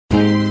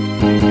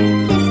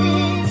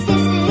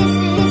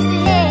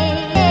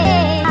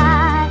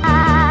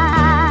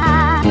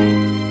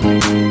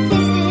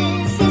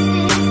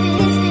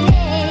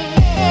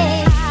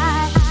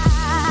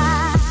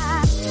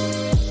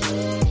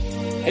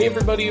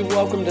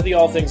welcome to the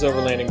All Things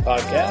Overlanding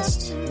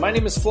podcast. My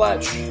name is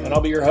Fletch, and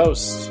I'll be your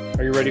host.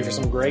 Are you ready for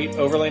some great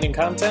overlanding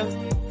content?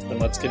 Then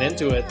let's get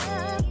into it.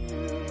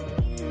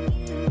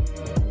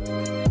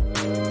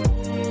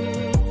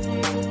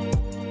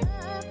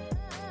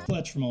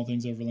 Fletch from All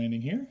Things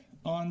Overlanding here.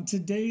 On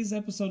today's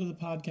episode of the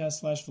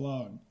podcast /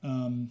 vlog,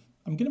 I'm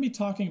going to be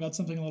talking about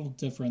something a little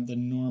different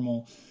than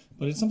normal,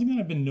 but it's something that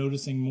I've been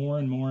noticing more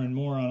and more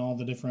on all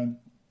the different,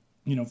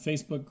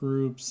 Facebook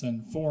groups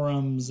and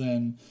forums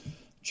and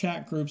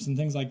chat groups and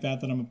things like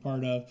that I'm a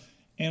part of.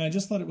 And I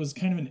just thought it was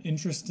kind of an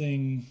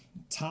interesting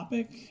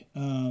topic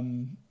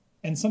and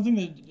something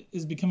that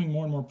is becoming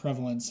more and more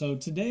prevalent. So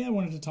today I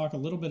wanted to talk a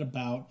little bit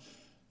about,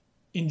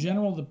 in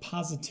general, the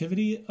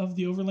positivity of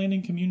the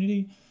overlanding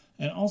community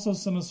and also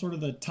some of sort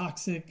of the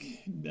toxic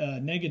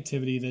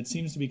negativity that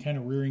seems to be kind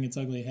of rearing its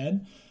ugly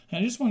head.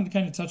 And I just wanted to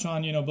kind of touch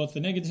on, both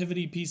the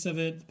negativity piece of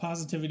it, the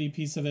positivity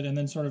piece of it, and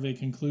then sort of a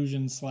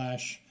conclusion /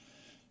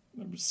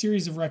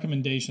 series of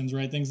recommendations,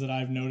 right? Things that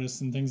I've noticed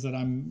and things that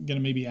I'm going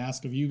to maybe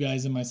ask of you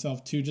guys and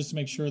myself too, just to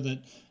make sure that,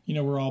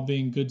 we're all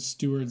being good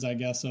stewards, I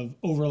guess, of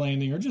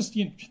overlanding or just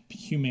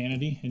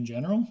humanity in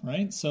general,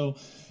 right? So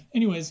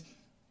anyways,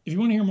 if you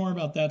want to hear more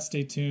about that,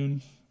 stay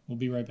tuned. We'll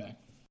be right back.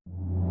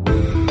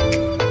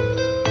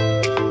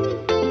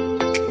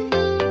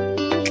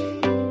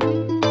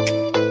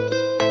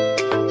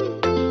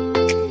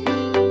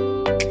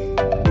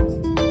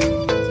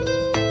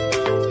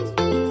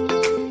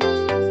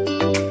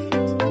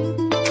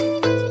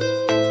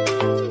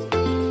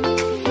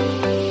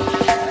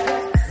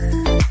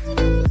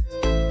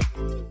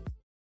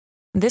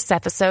 This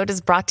episode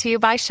is brought to you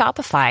by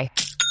Shopify.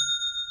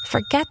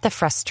 Forget the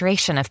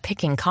frustration of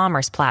picking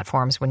commerce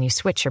platforms when you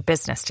switch your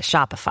business to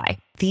Shopify,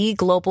 the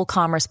global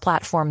commerce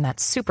platform that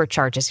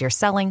supercharges your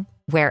selling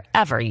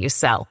wherever you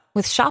sell.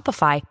 With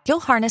Shopify, you'll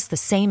harness the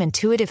same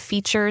intuitive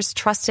features,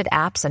 trusted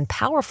apps, and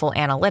powerful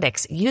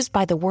analytics used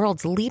by the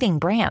world's leading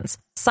brands.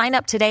 Sign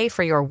up today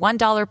for your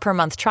 $1 per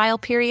month trial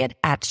period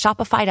at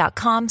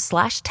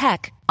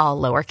shopify.com/tech,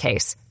 all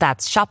lowercase.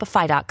 That's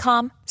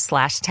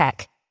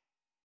shopify.com/tech.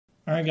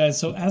 All right, guys.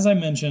 So as I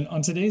mentioned,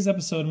 on today's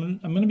episode, I'm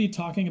going to be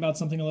talking about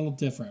something a little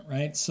different,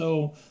 right?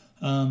 So,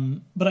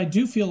 but I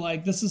do feel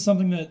like this is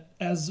something that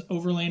as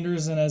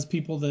overlanders and as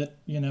people that,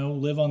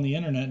 live on the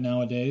internet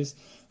nowadays,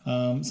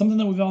 something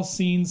that we've all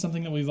seen,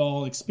 something that we've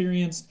all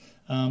experienced.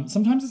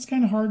 Sometimes it's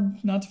kind of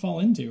hard not to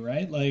fall into,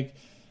 right? Like,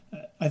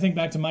 I think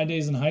back to my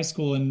days in high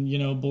school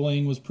and,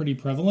 bullying was pretty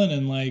prevalent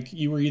and like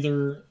you were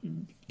either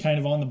kind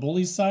of on the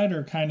bully's side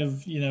or kind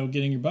of,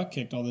 getting your butt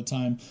kicked all the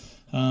time.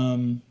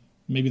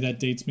 Maybe that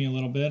dates me a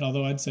little bit,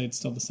 although I'd say it's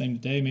still the same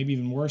today, maybe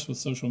even worse with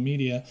social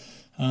media.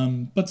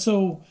 But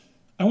so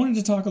I wanted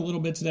to talk a little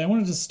bit today. I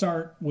wanted to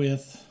start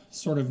with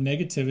sort of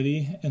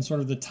negativity and sort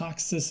of the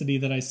toxicity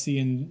that I see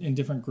in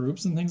different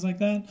groups and things like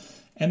that.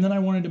 And then I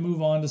wanted to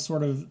move on to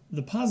sort of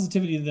the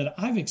positivity that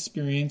I've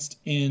experienced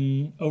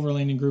in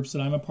overlanding groups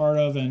that I'm a part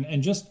of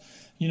and just,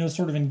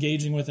 sort of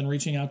engaging with and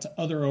reaching out to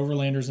other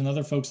overlanders and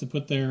other folks that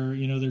put their,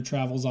 their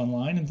travels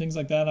online and things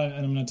like that. And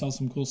I'm going to tell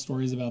some cool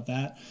stories about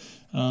that.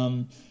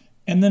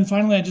 And then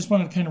finally, I just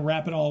want to kind of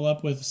wrap it all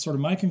up with sort of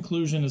my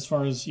conclusion as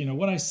far as,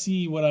 what I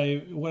see, what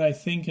I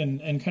think,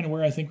 and kind of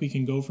where I think we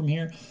can go from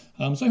here.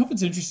 So I hope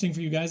it's interesting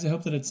for you guys. I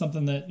hope that it's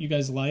something that you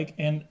guys like.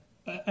 And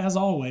as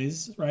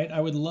always, right, I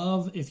would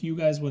love if you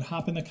guys would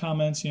hop in the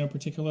comments,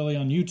 particularly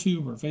on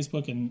YouTube or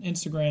Facebook and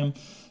Instagram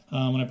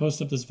when I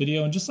post up this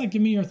video and just like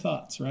give me your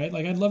thoughts, right?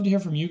 Like I'd love to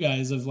hear from you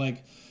guys of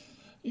like,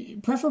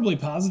 preferably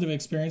positive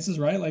experiences,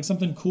 right? Like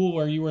something cool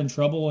where you were in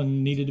trouble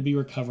and needed to be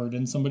recovered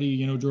and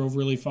somebody, drove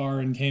really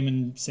far and came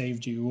and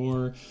saved you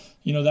or,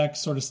 that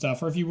sort of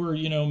stuff. Or if you were,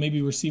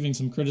 maybe receiving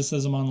some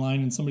criticism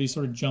online and somebody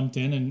sort of jumped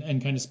in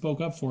and kind of spoke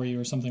up for you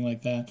or something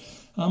like that.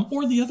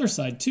 Or the other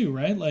side too,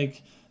 right?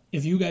 Like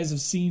if you guys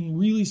have seen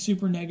really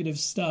super negative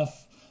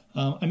stuff,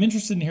 I'm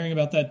interested in hearing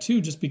about that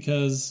too, just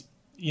because,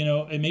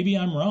 maybe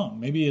I'm wrong.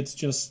 Maybe it's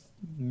just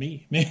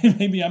me.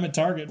 Maybe I'm a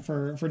target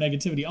for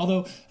negativity.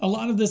 Although a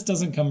lot of this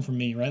doesn't come from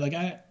me, right? Like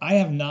I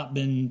have not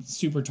been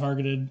super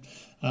targeted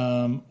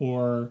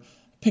or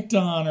picked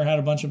on or had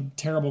a bunch of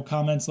terrible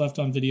comments left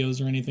on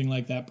videos or anything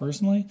like that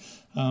personally.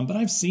 But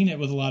I've seen it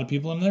with a lot of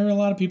people, and there are a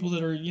lot of people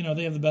that are,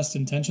 they have the best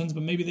intentions,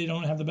 but maybe they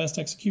don't have the best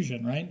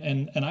execution, right?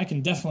 And I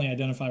can definitely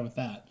identify with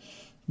that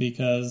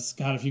because,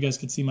 God, if you guys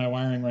could see my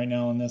wiring right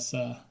now on this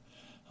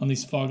on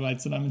these fog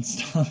lights that I'm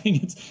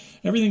installing,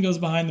 everything goes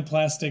behind the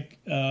plastic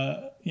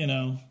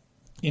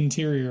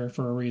interior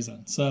for a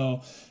reason.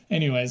 So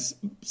anyways,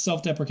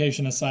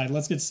 self-deprecation aside,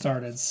 let's get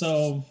started.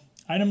 So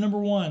item number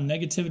 1,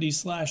 negativity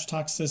 /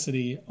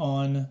 toxicity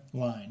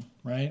online,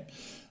 right?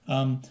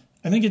 I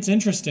think it's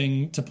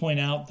interesting to point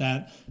out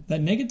that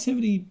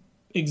negativity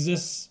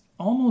exists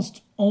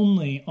almost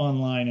only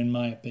online, in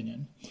my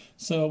opinion.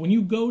 So when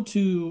you go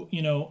to,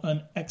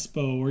 an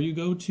expo or you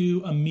go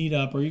to a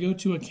meetup or you go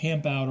to a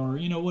camp out or,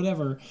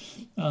 whatever,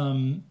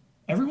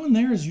 everyone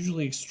there is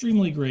usually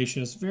extremely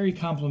gracious, very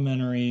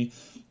complimentary,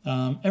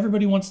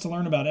 Everybody wants to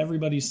learn about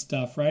everybody's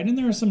stuff, right? And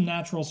there are some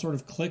natural sort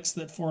of cliques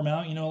that form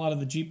out. A lot of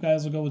the Jeep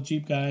guys will go with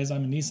Jeep guys.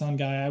 I'm a Nissan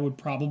guy. I would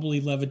probably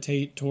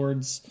levitate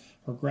towards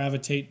or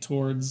gravitate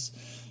towards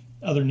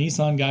other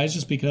Nissan guys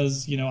just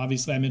because,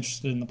 obviously I'm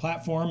interested in the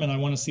platform and I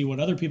want to see what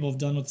other people have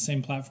done with the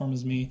same platform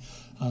as me.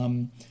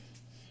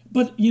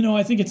 But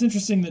I think it's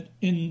interesting that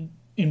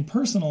in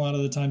person, a lot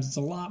of the times it's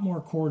a lot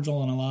more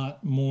cordial and a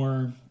lot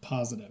more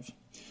positive.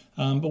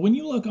 But when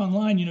you look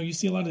online, you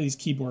see a lot of these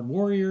keyboard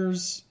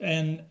warriors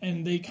and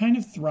they kind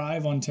of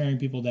thrive on tearing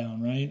people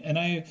down, right? And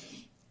I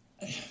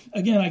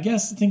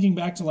guess thinking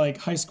back to like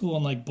high school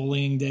and like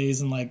bullying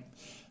days and like,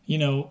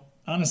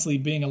 honestly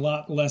being a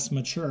lot less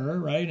mature,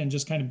 right? And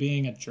just kind of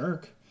being a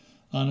jerk,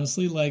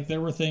 honestly. Like there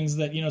were things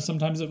that,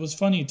 sometimes it was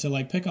funny to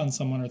like pick on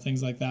someone or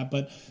things like that.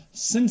 But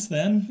since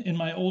then, in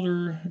my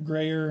older,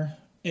 grayer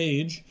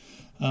age,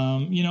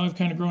 I've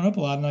kind of grown up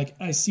a lot, and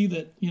I see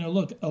that,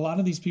 look, a lot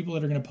of these people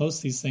that are going to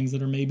post these things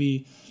that are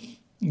maybe,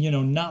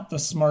 not the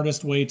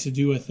smartest way to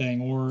do a thing,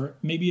 or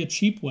maybe a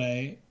cheap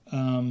way,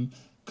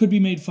 could be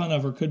made fun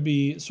of or could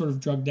be sort of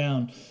drugged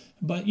down.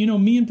 But,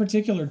 me in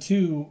particular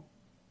too,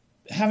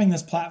 having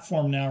this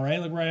platform now, right?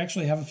 Like where I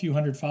actually have a few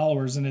hundred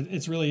followers, and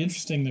it's really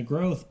interesting, the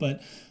growth,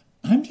 but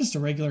I'm just a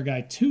regular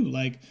guy too.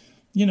 Like,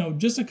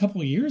 just a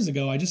couple of years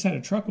ago, I just had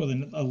a truck with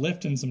a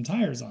lift and some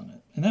tires on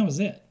it, and that was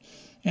it.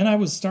 And I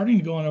was starting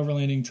to go on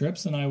overlanding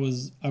trips, and I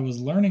was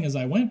learning as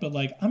I went, but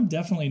like I'm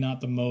definitely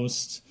not the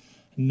most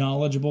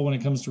knowledgeable when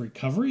it comes to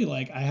recovery.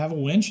 Like I have a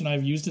winch and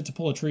I've used it to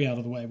pull a tree out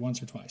of the way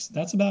once or twice.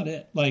 That's about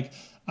it. Like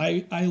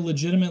I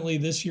legitimately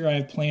this year I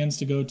have plans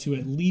to go to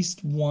at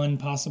least one,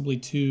 possibly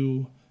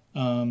two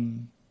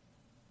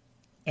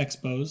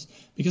expos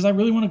because I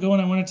really want to go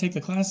and I want to take the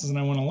classes and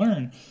I want to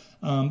learn.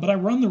 But I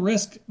run the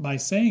risk by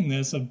saying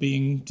this of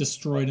being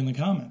destroyed in the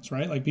comments,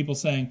 right? Like people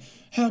saying,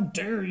 how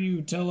dare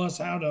you tell us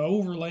how to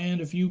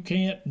overland if you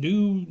can't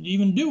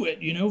even do it?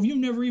 If you've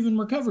never even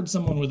recovered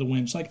someone with a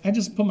winch. Like I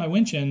just put my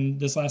winch in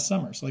this last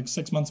summer, so like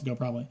 6 months ago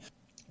probably.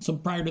 So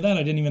prior to that,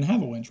 I didn't even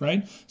have a winch,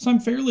 right? So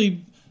I'm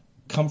fairly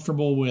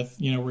comfortable with,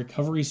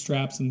 recovery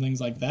straps and things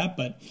like that,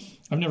 but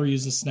I've never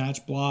used a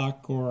snatch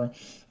block or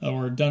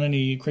done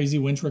any crazy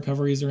winch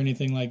recoveries or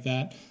anything like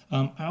that.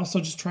 I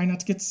also just try not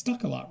to get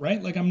stuck a lot,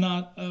 right? Like I'm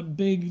not a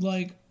big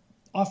like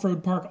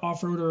off-road park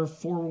off-roader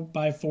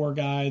 4x4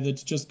 guy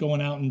that's just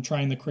going out and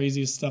trying the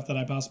craziest stuff that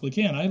I possibly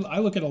can. I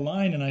look at a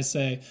line and I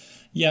say,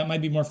 yeah, it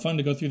might be more fun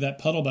to go through that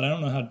puddle, but I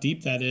don't know how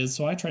deep that is,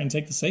 so I try and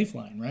take the safe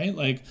line, right?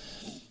 Like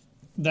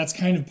that's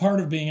kind of part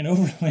of being an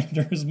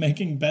overlander is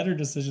making better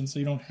decisions so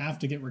you don't have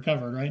to get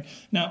recovered, right?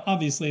 Now,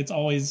 obviously, it's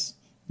always,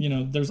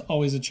 there's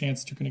always a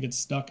chance that you're going to get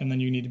stuck and then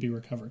you need to be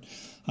recovered.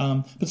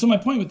 But so my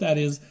point with that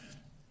is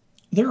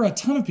there are a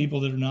ton of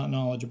people that are not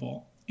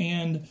knowledgeable.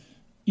 And,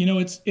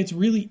 it's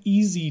really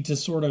easy to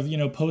sort of,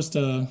 post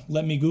a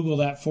let me Google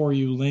that for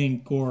you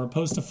link or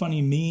post a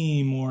funny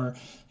meme or,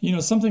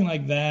 something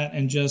like that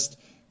and just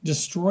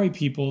destroy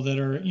people that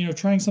are,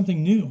 trying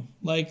something new,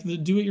 like the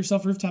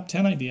do-it-yourself rooftop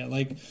tent idea.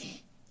 Like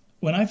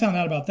when I found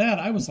out about that,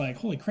 I was like,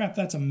 holy crap,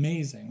 that's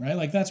amazing, right?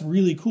 Like that's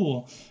really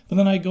cool. But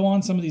then I go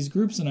on some of these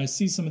groups and I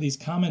see some of these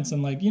comments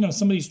and like,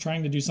 somebody's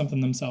trying to do something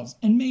themselves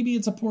and maybe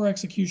it's a poor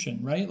execution,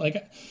 right?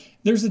 Like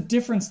there's a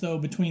difference though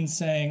between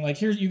saying like,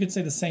 here, you could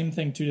say the same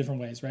thing two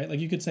different ways, right?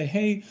 Like you could say,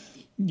 hey,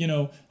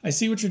 I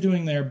see what you're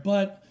doing there,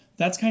 but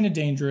that's kind of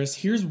dangerous.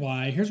 Here's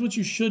why. Here's what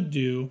you should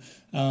do.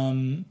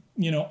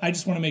 I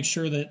just want to make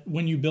sure that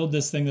when you build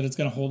this thing that it's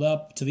going to hold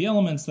up to the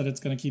elements, that it's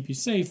going to keep you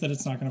safe, that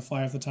it's not going to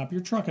fly off the top of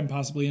your truck and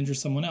possibly injure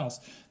someone else.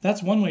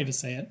 That's one way to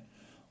say it.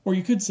 Or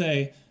you could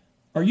say,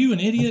 are you an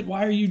idiot?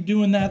 Why are you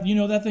doing that?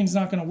 That thing's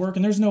not going to work.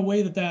 And there's no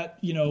way that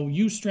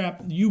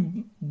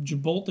you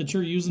bolt that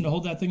you're using to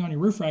hold that thing on your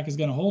roof rack is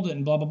going to hold it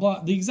and blah, blah,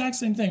 blah. The exact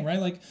same thing, right?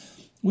 Like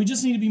we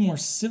just need to be more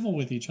civil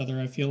with each other,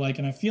 I feel like.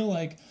 And I feel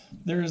like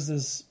there is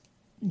this,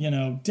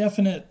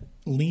 definite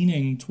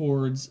leaning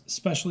towards,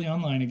 especially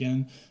online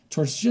again,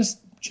 towards just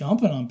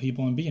jumping on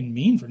people and being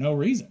mean for no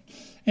reason.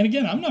 And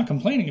again, I'm not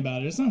complaining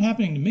about it. It's not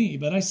happening to me,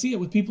 but I see it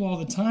with people all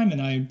the time.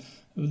 And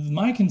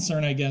my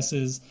concern, I guess,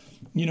 is,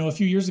 a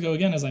few years ago,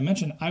 again, as I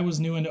mentioned, I was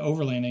new into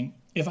overlanding.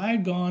 If I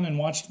had gone and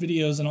watched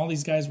videos and all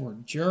these guys were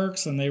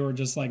jerks and they were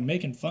just like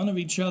making fun of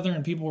each other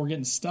and people were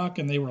getting stuck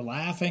and they were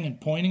laughing and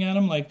pointing at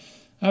them, like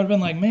I would have been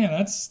like, man,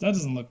 that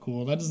doesn't look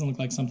cool. That doesn't look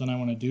like something I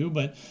want to do.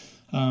 But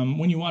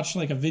when you watch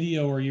like a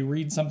video or you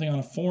read something on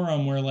a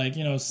forum where like,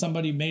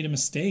 somebody made a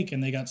mistake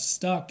and they got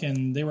stuck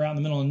and they were out in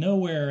the middle of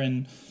nowhere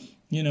and,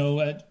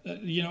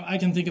 I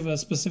can think of a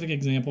specific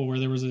example where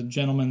there was a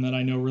gentleman that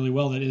I know really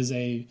well that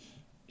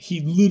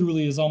he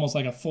literally is almost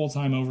like a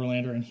full-time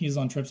overlander and he's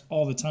on trips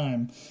all the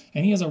time.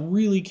 And he has a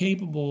really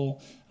capable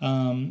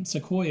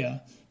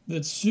Sequoia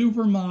that's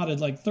super modded,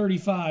 like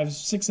 35,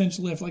 6-inch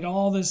lift, like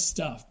all this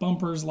stuff,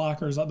 bumpers,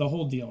 lockers, the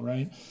whole deal,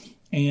 right?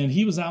 And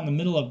he was out in the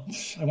middle of,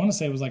 I want to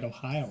say it was like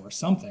Ohio or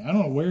something. I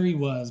don't know where he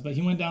was, but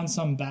he went down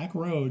some back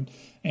road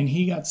and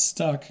he got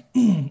stuck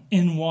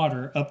in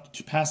water up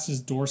past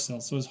his door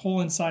sill. So his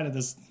whole inside of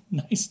this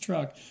nice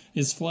truck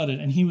is flooded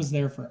and he was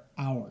there for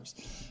hours.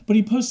 But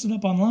he posted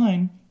up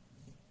online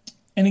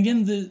And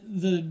again,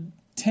 the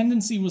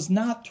tendency was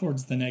not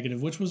towards the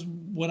negative, which was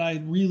what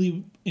I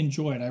really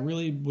enjoyed. I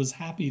really was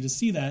happy to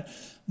see that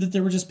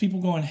there were just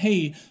people going,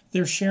 hey,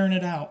 they're sharing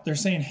it out. They're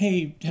saying,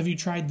 hey, have you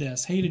tried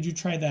this? Hey, did you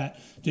try that?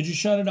 Did you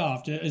shut it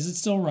off? Is it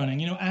still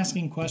running?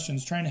 Asking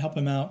questions, trying to help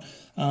him out.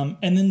 And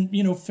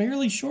then,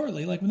 fairly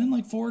shortly, like within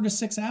like 4 to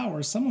 6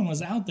 hours, someone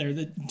was out there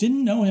that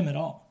didn't know him at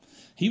all.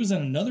 He was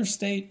in another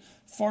state,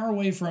 far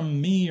away from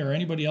me or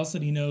anybody else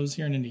that he knows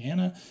here in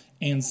Indiana.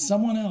 And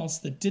someone else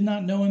that did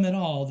not know him at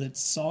all, that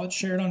saw it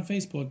shared on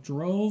Facebook,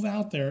 drove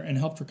out there and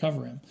helped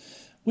recover him,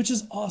 which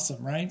is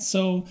awesome, right?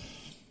 So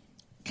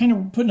kind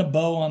of putting a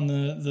bow on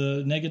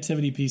the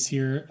negativity piece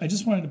here, I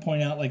just wanted to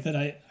point out like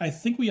that I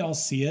think we all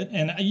see it.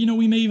 And,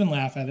 we may even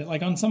laugh at it.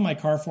 Like on some of my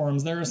car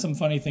forums, there are some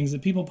funny things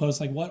that people post,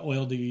 like what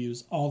oil do you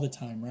use all the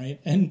time, right?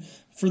 And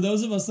for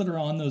those of us that are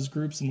on those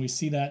groups and we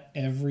see that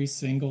every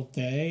single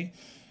day,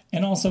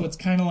 and also it's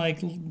kind of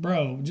like,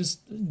 bro,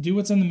 just do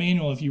what's in the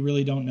manual if you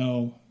really don't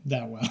know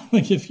that well.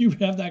 Like if you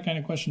have that kind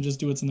of question, just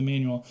do what's in the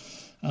manual.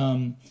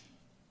 I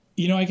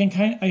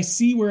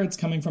see where it's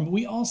coming from, but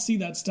we all see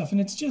that stuff and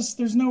it's just,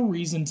 there's no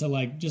reason to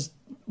like just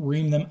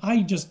ream them.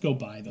 I just go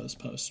by those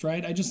posts,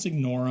 right? I just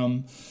ignore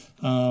them.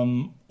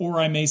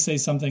 Or I may say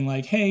something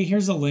like, hey,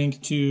 here's a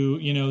link to,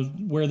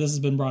 where this has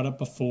been brought up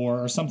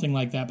before or something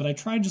like that. But I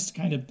try just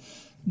to kind of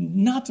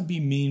not to be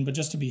mean, but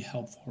just to be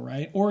helpful,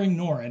 right? Or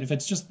ignore it. If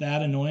it's just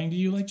that annoying to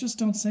you, like just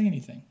don't say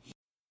anything.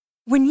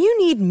 When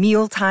you need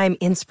mealtime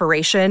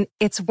inspiration,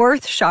 it's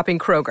worth shopping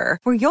Kroger,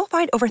 where you'll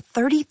find over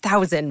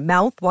 30,000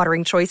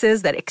 mouth-watering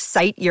choices that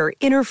excite your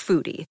inner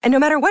foodie. And no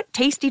matter what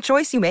tasty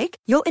choice you make,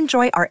 you'll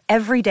enjoy our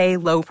everyday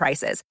low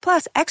prices,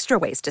 plus extra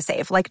ways to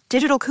save, like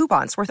digital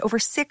coupons worth over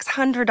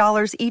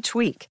 $600 each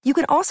week. You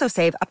can also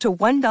save up to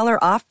 $1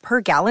 off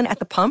per gallon at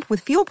the pump with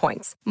fuel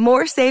points.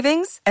 More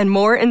savings and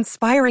more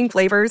inspiring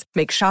flavors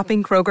make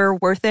shopping Kroger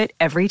worth it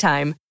every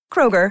time.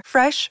 Kroger,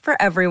 fresh for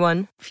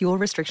everyone. Fuel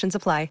restrictions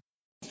apply.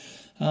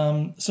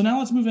 So now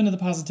let's move into the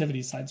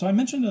positivity side. So I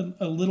mentioned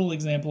a little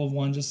example of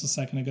one just a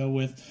second ago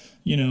with,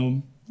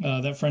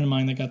 that friend of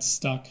mine that got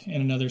stuck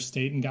in another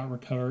state and got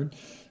recovered.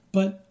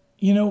 But,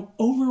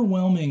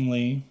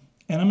 overwhelmingly,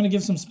 and I'm going to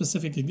give some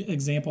specific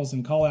examples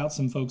and call out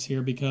some folks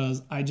here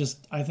because I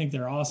think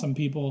they're awesome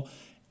people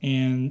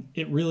and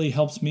it really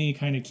helps me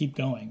kind of keep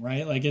going,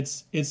 right? Like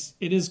it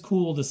is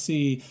cool to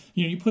see,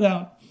 you put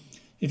out,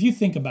 if you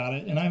think about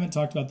it, and I haven't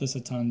talked about this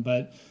a ton,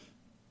 but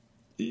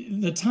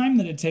the time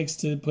that it takes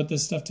to put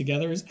this stuff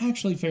together is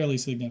actually fairly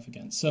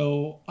significant.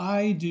 So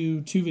I do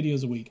 2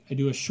 videos a week. I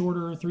do a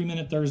shorter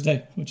 3-minute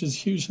Thursday, which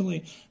is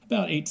usually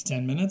about 8 to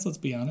 10 minutes, let's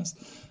be honest.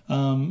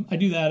 I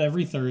do that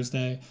every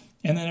Thursday.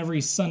 And then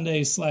every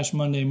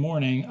Sunday/Monday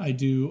morning, I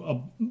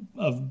do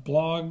a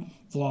blog,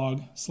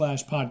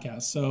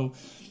 vlog/podcast. So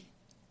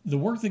the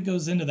work that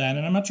goes into that,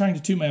 and I'm not trying to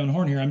toot my own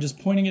horn here, I'm just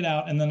pointing it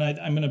out, and then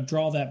I'm going to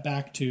draw that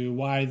back to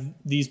why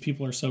these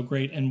people are so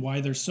great and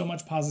why there's so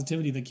much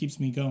positivity that keeps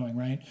me going,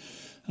 right?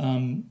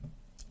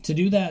 To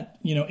do that,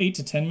 8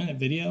 to 10 minute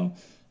video,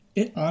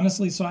 it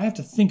honestly, so I have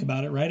to think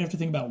about it, right? I have to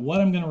think about what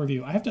I'm going to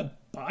review. I have to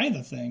buy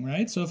the thing,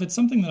 right? So if it's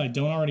something that I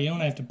don't already own,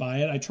 I have to buy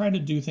it. I try to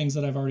do things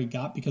that I've already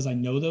got because I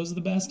know those are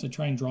the best. I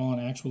try and draw on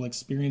actual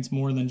experience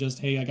more than just,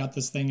 hey, I got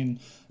this thing and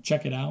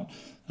check it out.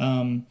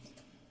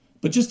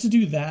 But just to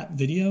do that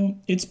video,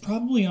 it's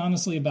probably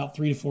honestly about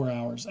 3 to 4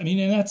 hours. I mean,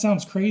 and that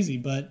sounds crazy,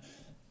 but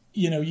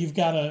you've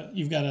got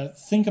to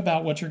think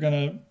about what you're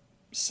going to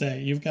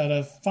say. You've got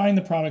to find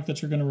the product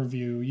that you're going to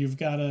review. You've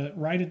got to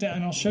write it down.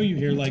 And I'll show you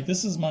here. Like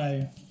this is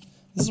what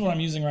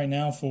I'm using right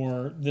now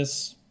for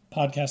this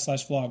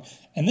podcast/vlog.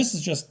 And this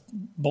is just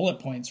bullet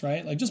points,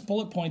 right? Like just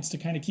bullet points to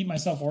kind of keep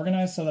myself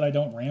organized so that I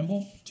don't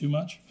ramble too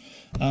much.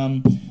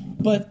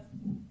 But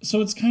so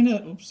it's kind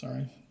of, oops,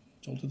 sorry,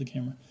 jolted the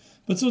camera.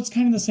 But so it's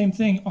kind of the same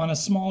thing on a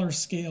smaller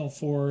scale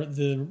for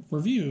the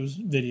reviews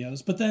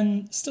videos. But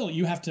then still,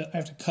 I have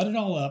to cut it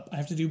all up. I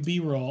have to do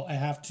B-roll. I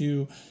have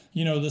to,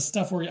 the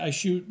stuff where I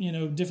shoot,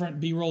 different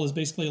B-roll is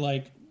basically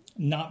like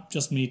not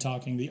just me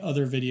talking, the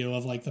other video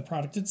of like the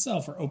product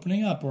itself or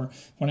opening up, or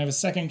when I have a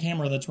second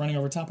camera that's running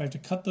over top, I have to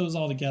cut those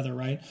all together,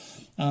 right?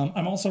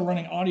 I'm also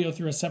running audio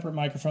through a separate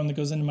microphone that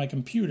goes into my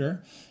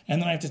computer.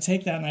 And then I have to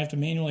take that and I have to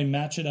manually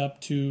match it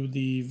up to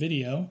the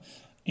video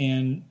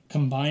and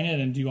combine it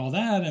and do all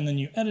that, and then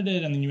you edit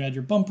it, and then you add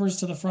your bumpers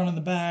to the front and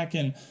the back,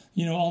 and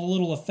all the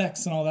little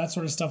effects and all that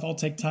sort of stuff all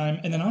take time.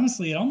 And then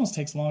honestly, it almost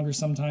takes longer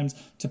sometimes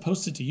to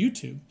post it to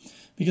YouTube,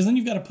 because then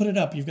you've got to put it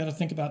up, you've got to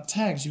think about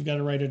tags, you've got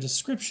to write a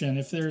description.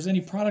 If there's any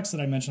products that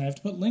I mentioned, I have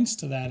to put links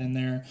to that in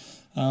there.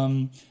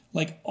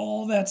 Like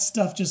all that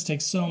stuff just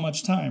takes so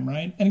much time,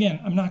 right? And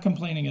again, I'm not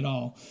complaining at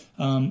all.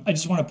 I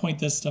just want to point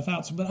this stuff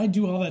out. But I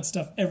do all that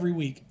stuff every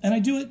week. And I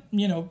do it,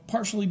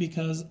 partially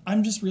because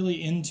I'm just really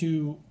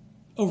into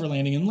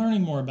overlanding and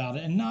learning more about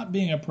it and not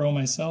being a pro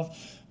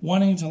myself,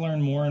 wanting to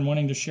learn more and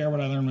wanting to share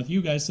what I learn with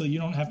you guys so you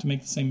don't have to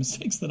make the same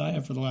mistakes that I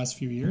have for the last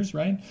few years,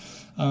 right?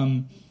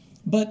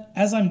 But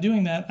as I'm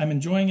doing that, I'm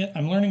enjoying it.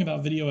 I'm learning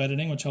about video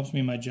editing, which helps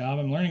me in my job.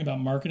 I'm learning about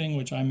marketing,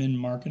 which I'm in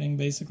marketing,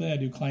 basically. I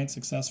do client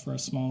success for a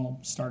small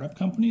startup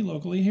company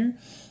locally here.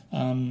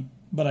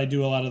 But I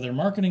do a lot of their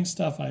marketing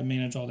stuff. I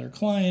manage all their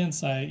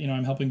clients.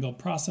 I'm helping build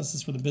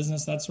processes for the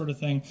business, that sort of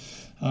thing.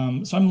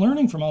 So I'm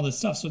learning from all this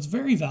stuff. So it's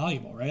very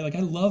valuable, right? Like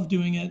I love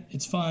doing it.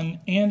 It's fun,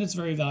 and it's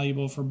very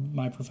valuable for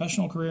my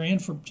professional career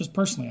and for just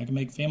personally. I can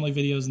make family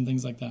videos and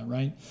things like that,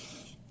 right?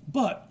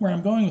 But where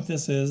I'm going with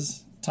this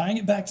is tying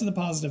it back to the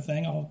positive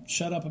thing. I'll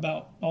shut up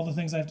about all the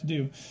things I have to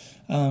do.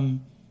 I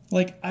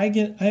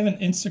have an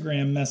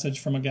Instagram message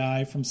from a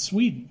guy from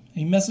Sweden.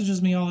 He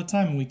messages me all the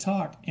time and we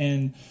talk,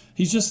 and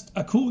he's just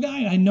a cool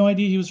guy. I had no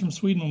idea he was from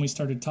Sweden when we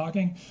started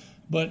talking,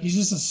 but he's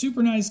just a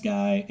super nice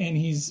guy, and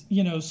he's,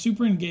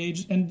 super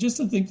engaged. And just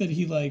to think that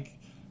he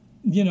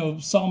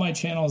saw my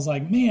channel is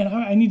like, man,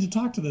 I need to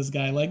talk to this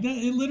guy. Like that,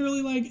 it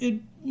literally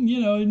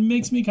it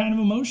makes me kind of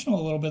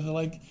emotional a little bit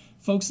that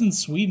folks in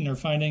Sweden are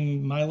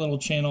finding my little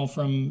channel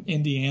from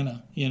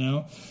Indiana,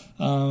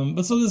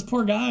 But so this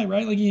poor guy,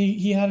 right? Like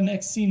he had an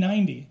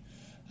XC90,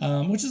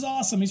 which is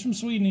awesome. He's from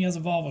Sweden. He has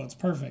a Volvo. It's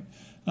perfect.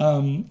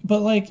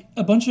 But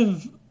a bunch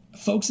of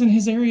folks in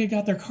his area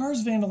got their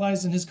cars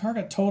vandalized, and his car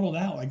got totaled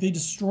out. Like they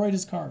destroyed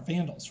his car,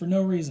 vandals, for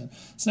no reason.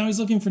 So now he's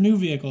looking for new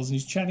vehicles, and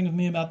he's chatting with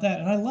me about that.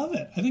 And I love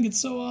it. I think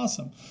it's so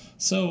awesome.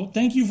 So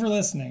thank you for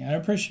listening. I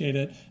appreciate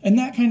it. And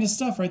that kind of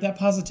stuff, right? That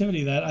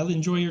positivity, that I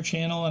enjoy your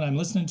channel and I'm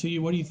listening to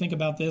you. What do you think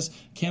about this?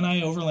 Can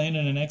I overland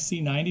in an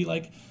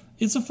XC90?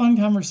 It's a fun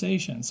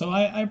conversation. So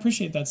I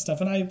appreciate that stuff.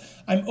 And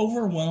I'm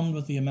overwhelmed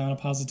with the amount of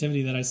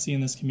positivity that I see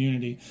in this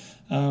community.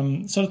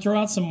 So to throw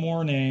out some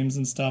more names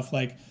and stuff,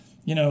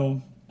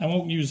 I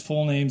won't use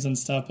full names and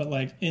stuff, but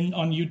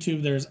on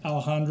YouTube, there's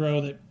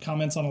Alejandro that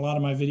comments on a lot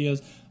of my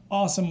videos.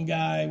 Awesome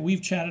guy.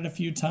 We've chatted a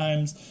few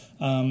times.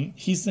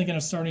 He's thinking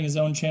of starting his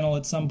own channel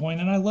at some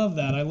point, and I love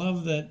that. I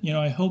love that,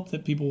 I hope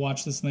that people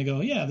watch this and they go,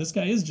 yeah, this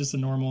guy is just a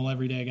normal,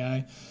 everyday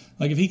guy.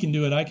 If he can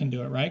do it, I can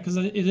do it, right? Because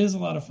it is a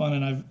lot of fun,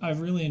 and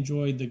I've really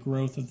enjoyed the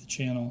growth of the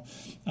channel.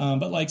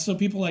 So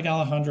people like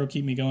Alejandro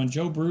keep me going.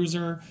 Joe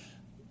Bruiser,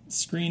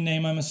 screen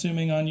name I'm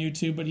assuming on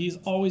YouTube, but he's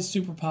always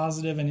super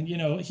positive, and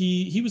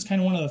he was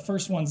kind of one of the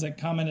first ones that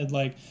commented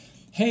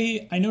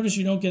hey, I noticed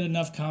you don't get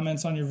enough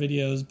comments on your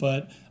videos,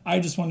 but I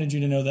just wanted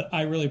you to know that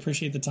I really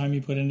appreciate the time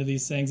you put into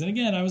these things. And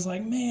again, I was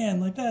like,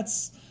 man,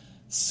 that's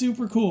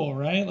super cool,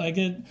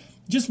 right?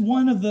 Just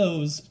one of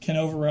those can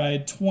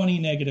override 20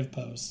 negative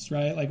posts,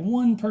 right?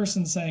 One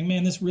person saying,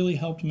 man, this really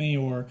helped me,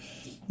 or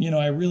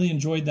I really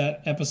enjoyed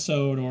that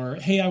episode, or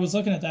hey, I was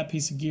looking at that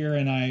piece of gear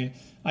and I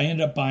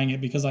ended up buying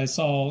it because I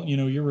saw,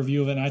 your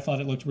review of it and I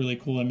thought it looked really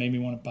cool and made me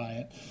want to buy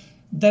it.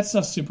 That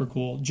stuff's super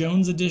cool.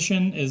 Jones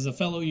Edition is a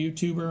fellow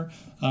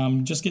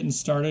YouTuber, just getting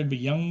started, but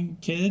young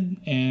kid,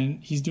 and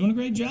he's doing a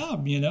great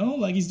job,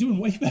 he's doing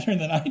way better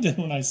than I did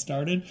when I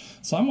started.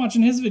 So I'm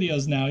watching his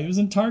videos now. He was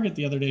in Target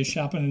the other day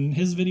shopping, and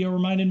his video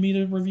reminded me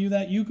to review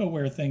that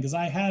YukoWare thing because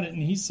I had it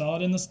and he saw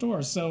it in the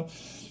store. So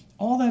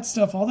all that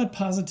stuff, all that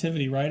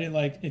positivity, right?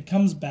 It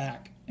comes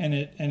back, and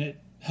it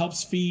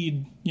helps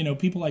feed,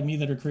 people like me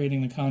that are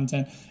creating the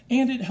content,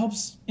 and it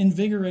helps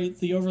invigorate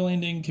the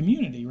overlanding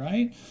community,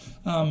 right?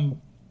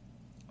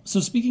 So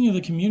speaking of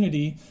the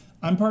community,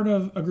 I'm part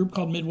of a group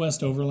called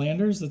Midwest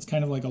Overlanders. That's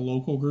kind of like a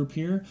local group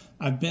here.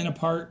 I've been a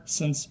part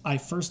since I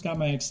first got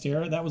my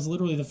Xterra. That was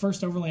literally the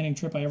first overlanding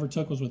trip I ever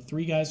took, was with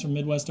 3 guys from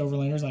Midwest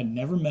Overlanders. I'd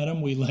never met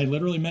them. I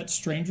literally met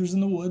strangers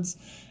in the woods,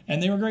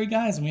 and they were great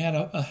guys, and we had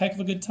a heck of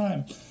a good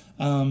time.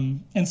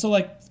 And so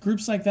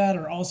groups like that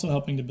are also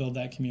helping to build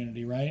that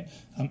community, right?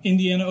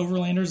 Indiana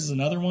Overlanders is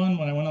another one.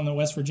 When I went on the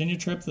West Virginia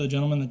trip, the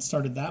gentleman that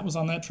started that was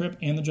on that trip,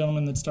 and the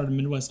gentleman that started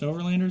Midwest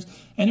Overlanders.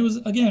 And it was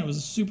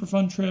a super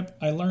fun trip.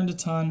 I learned a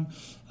ton.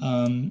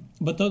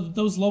 But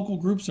those local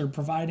groups are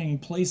providing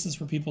places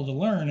for people to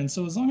learn. And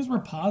so as long as we're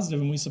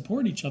positive and we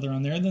support each other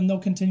on there, then they'll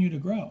continue to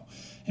grow.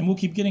 And we'll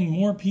keep getting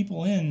more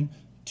people in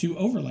to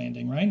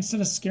overlanding, right? Instead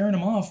of scaring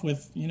them off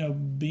with,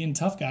 being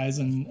tough guys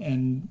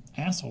and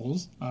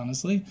assholes,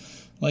 honestly.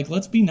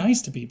 Let's be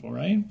nice to people,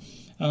 right?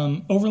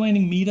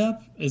 Overlanding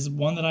Meetup is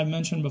one that I've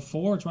mentioned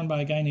before. It's run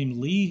by a guy named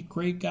Lee.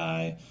 Great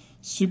guy.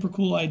 Super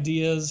cool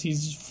ideas.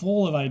 He's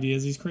full of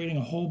ideas. He's creating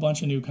a whole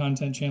bunch of new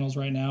content channels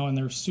right now, and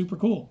they're super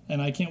cool.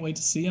 And I can't wait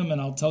to see them,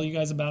 and I'll tell you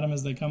guys about them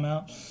as they come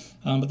out.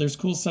 But there's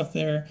cool stuff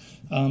there.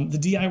 The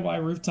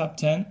DIY Rooftop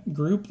Tent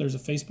group, there's a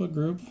Facebook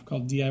group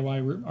called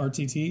DIY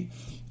RTT.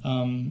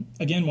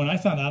 Again, when I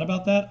found out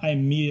about that, I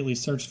immediately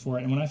searched for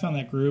it. And when I found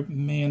that group,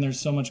 man, there's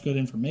so much good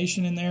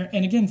information in there.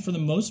 And again, for the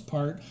most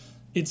part,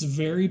 it's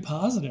very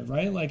positive,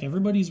 right?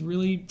 Everybody's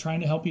really trying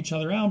to help each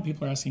other out.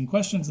 People are asking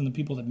questions, and the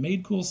people that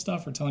made cool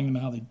stuff are telling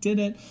them how they did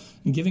it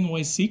and giving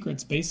away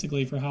secrets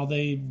basically for how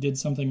they did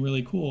something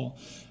really cool.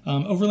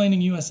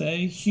 Overlanding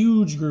USA,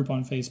 huge group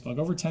on Facebook,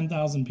 over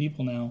 10,000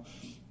 people now.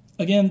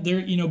 again,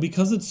 there,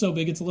 because it's so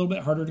big, it's a little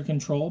bit harder to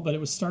control, but it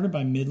was started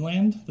by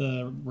Midland,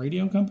 the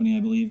radio company, I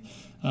believe.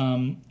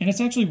 And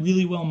it's actually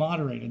really well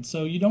moderated.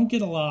 So you don't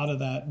get a lot of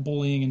that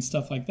bullying and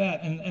stuff like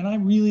that. And I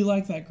really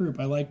like that group.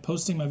 I like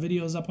posting my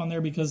videos up on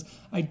there because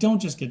I don't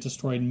just get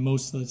destroyed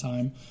most of the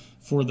time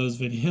for those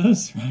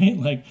videos, right?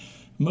 Like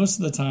most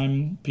of the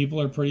time people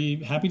are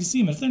pretty happy to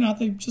see them. If they're not,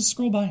 they just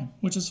scroll by them,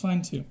 which is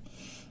fine too.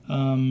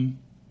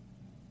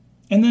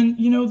 And then,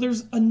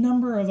 there's a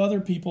number of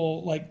other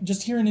people, like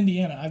just here in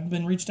Indiana. I've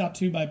been reached out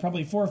to by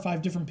probably 4 or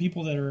 5 different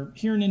people that are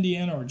here in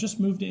Indiana or just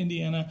moved to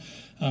Indiana.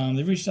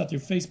 They've reached out through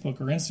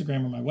Facebook or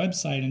Instagram or my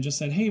website and just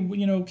said, hey,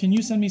 can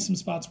you send me some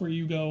spots where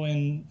you go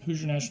in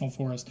Hoosier National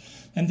Forest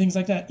and things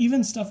like that.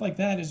 Even stuff like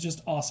that is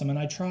just awesome. And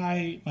I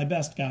try my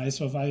best, guys.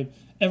 So if I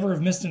ever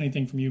have missed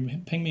anything from you,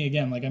 ping me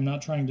again. Like, I'm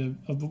not trying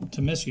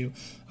to miss you.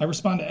 I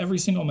respond to every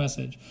single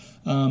message.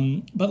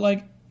 But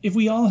like, if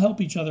we all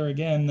help each other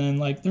again, then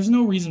like there's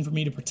no reason for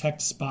me to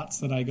protect spots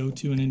that I go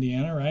to in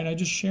Indiana, right? I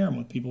just share them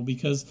with people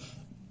because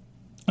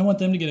I want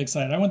them to get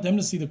excited. I want them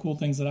to see the cool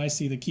things that I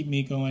see that keep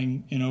me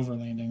going in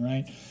overlanding,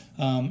 right?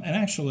 And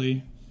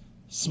actually,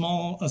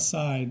 small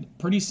aside,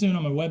 pretty soon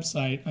on my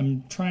website,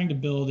 I'm trying to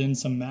build in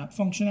some map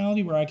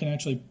functionality where I can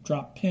actually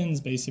drop pins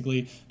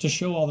basically to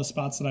show all the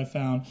spots that I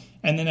found.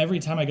 And then every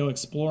time I go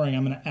exploring,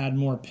 I'm going to add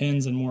more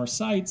pins and more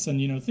sites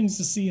and, things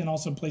to see and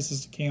also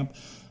places to camp.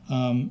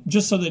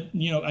 Just so that,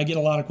 I get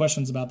a lot of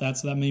questions about that,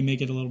 so that may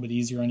make it a little bit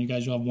easier on you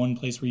guys. You'll have one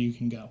place where you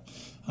can go.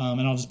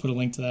 And I'll just put a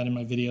link to that in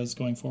my videos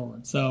going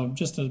forward. So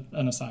just an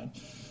aside.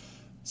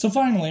 So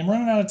finally, I'm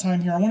running out of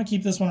time here. I want to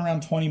keep this one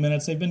around 20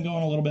 minutes. They've been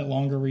going a little bit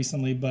longer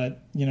recently,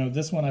 but,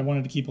 this one I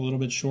wanted to keep a little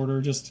bit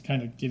shorter just to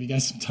kind of give you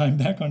guys some time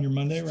back on your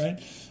Monday,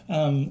 right?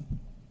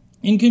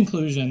 In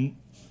conclusion,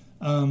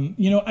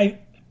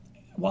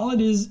 while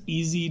it is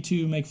easy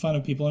to make fun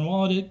of people, and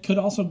while it could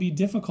also be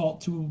difficult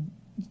to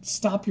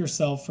stop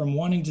yourself from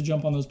wanting to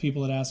jump on those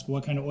people that ask,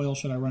 what kind of oil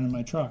should I run in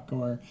my truck?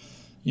 Or,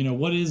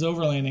 what is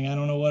overlanding? I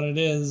don't know what it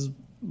is,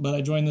 but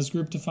I joined this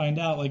group to find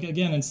out. Like,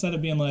 again, instead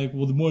of being like,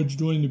 well, then why'd you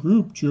join the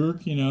group,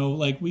 jerk?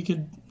 Like we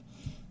could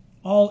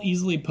all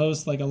easily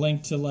post like a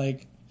link to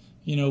like,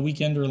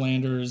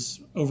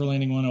 Weekenderlanders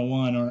Overlanding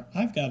 101, or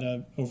I've got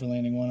a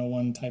Overlanding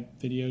 101 type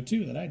video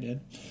too that I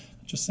did.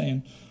 Just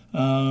saying.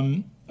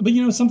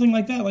 But, something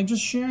like that, like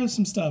just share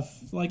some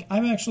stuff. Like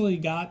I've actually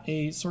got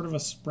a sort of a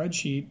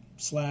spreadsheet /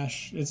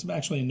 it's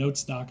actually a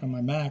notes doc on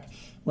my Mac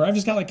where I've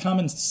just got like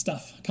common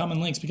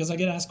links because I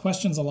get asked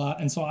questions a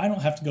lot. And so I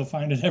don't have to go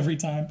find it every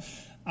time.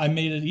 I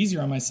made it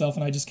easier on myself.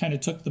 And I just kind of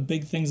took the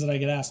big things that I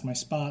get asked, my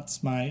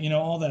spots, my,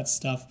 all that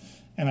stuff,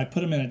 and I put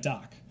them in a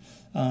doc.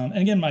 And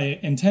again, my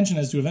intention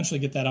is to eventually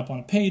get that up on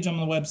a page on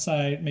the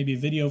website, maybe a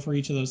video for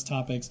each of those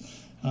topics.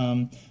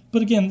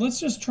 But again, let's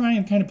just try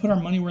and kind of put our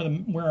money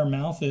where our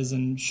mouth is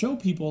and show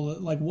people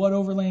like what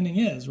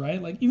overlanding is, right?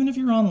 Like even if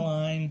you're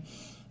online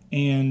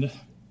and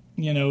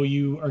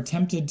you are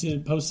tempted to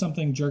post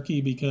something jerky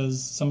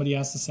because somebody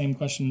asked the same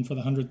question for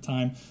the 100th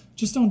time,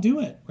 just don't do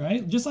it,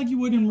 right? Just like you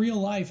would in real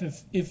life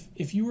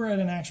if you were at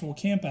an actual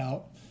camp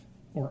out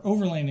or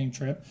overlanding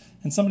trip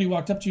and somebody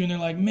walked up to you and they're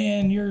like,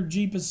 man, your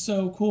Jeep is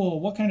so cool.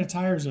 What kind of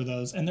tires are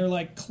those? And they're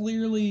like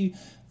clearly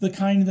the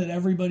kind that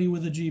everybody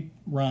with a Jeep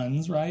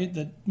runs, right?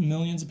 That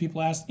millions of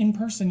people ask. In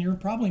person, you're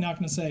probably not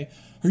going to say,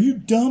 are you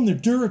dumb? They're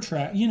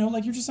Duratrack.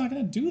 Like you're just not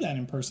going to do that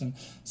in person.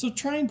 So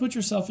try and put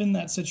yourself in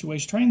that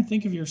situation. Try and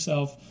think of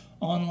yourself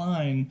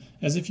online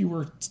as if you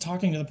were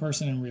talking to the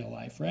person in real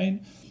life, right?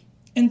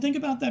 And think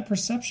about that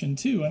perception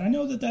too. And I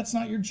know that that's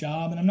not your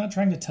job, and I'm not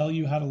trying to tell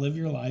you how to live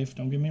your life.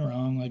 Don't get me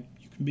wrong. Like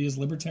you can be as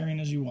libertarian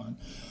as you want.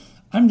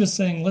 I'm just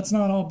saying let's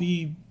not all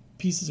be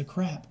pieces of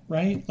crap,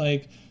 right?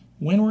 Like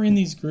when we're in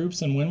these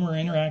groups and when we're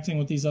interacting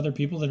with these other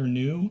people that are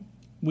new,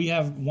 we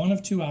have one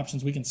of two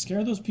options. We can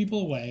scare those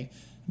people away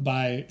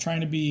by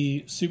trying to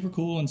be super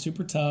cool and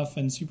super tough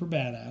and super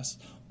badass,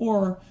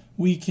 or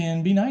we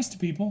can be nice to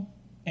people.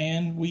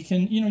 And we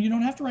can, you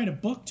don't have to write a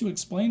book to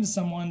explain to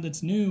someone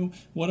that's new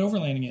what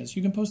overlanding is.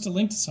 You can post a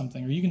link to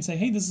something, or you can say,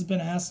 hey, this has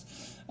been asked.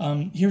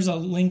 Here's a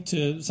link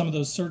to some of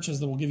those searches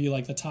that will give you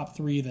like the top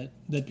 3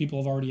 that people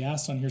have already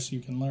asked on here so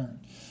you can learn.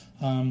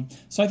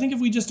 So I think if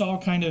we just all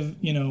kind of,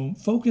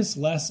 focus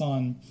less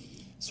on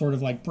sort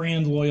of like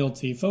brand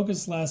loyalty,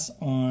 focus less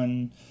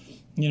on,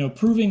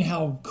 proving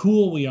how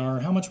cool we are,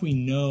 how much we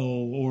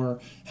know, or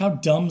how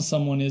dumb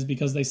someone is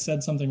because they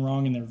said something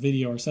wrong in their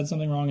video or said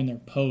something wrong in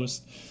their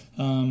post.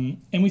 And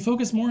we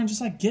focus more on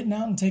just like getting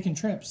out and taking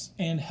trips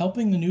and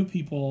helping the new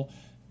people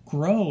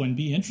grow and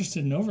be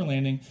interested in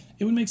overlanding.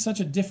 It would make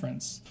such a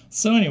difference.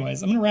 So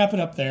anyways, I'm going to wrap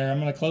it up there. I'm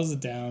going to close it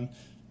down.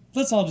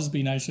 Let's all just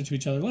be nicer to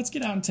each other. Let's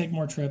get out and take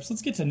more trips.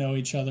 Let's get to know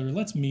each other.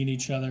 Let's meet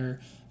each other.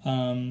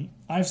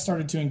 I've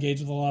started to engage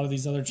with a lot of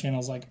these other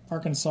channels like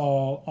Arkansas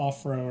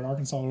Off-Road,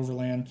 Arkansas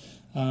Overland,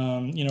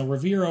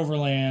 Revere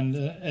Overland,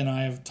 and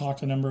I have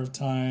talked a number of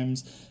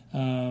times.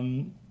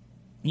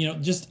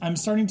 just I'm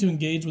starting to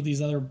engage with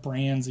these other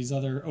brands, these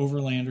other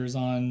overlanders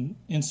on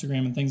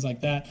Instagram and things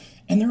like that.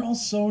 And they're all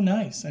so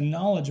nice and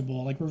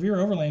knowledgeable. Like Revere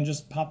Overland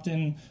just popped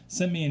in,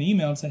 sent me an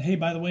email and said, hey,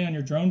 by the way, on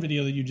your drone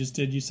video that you just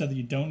did, you said that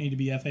you don't need to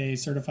be FAA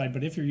certified,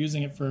 but if you're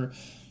using it for,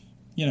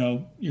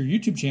 your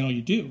YouTube channel,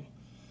 you do.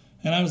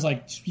 And I was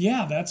like,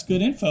 yeah, that's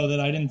good info that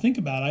I didn't think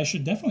about. I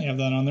should definitely have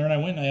that on there. And I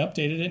went and I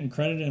updated it and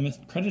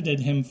credited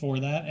him for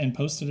that and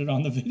posted it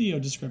on the video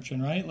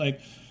description, right? Like,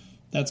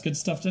 that's good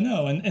stuff to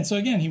know. And so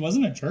again, he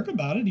wasn't a jerk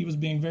about it. He was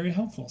being very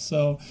helpful.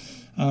 So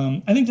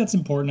I think that's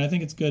important. I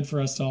think it's good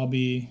for us to all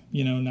be,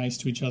 nice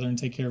to each other and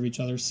take care of each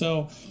other.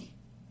 So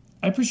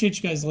I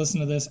appreciate you guys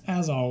listening to this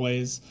as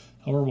always.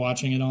 We're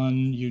watching it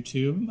on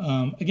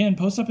YouTube. Again,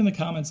 post up in the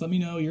comments. Let me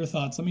know your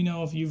thoughts. Let me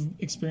know if you've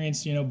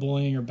experienced,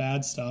 bullying or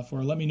bad stuff,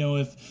 or let me know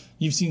if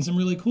you've seen some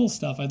really cool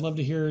stuff. I'd love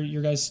to hear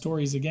your guys'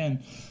 stories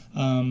again.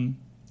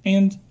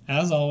 And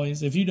as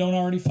always, if you don't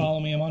already follow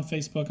me, I'm on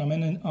Facebook. I'm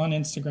on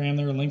Instagram.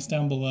 There are links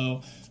down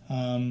below.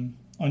 On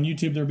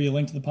YouTube, there'll be a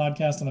link to the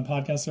podcast. On the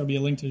podcast, there'll be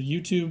a link to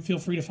YouTube. Feel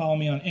free to follow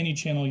me on any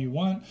channel you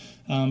want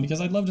because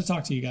I'd love to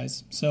talk to you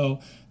guys. So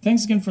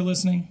thanks again for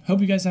listening.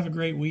 Hope you guys have a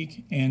great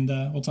week, and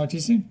we'll talk to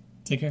you soon.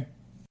 Take care.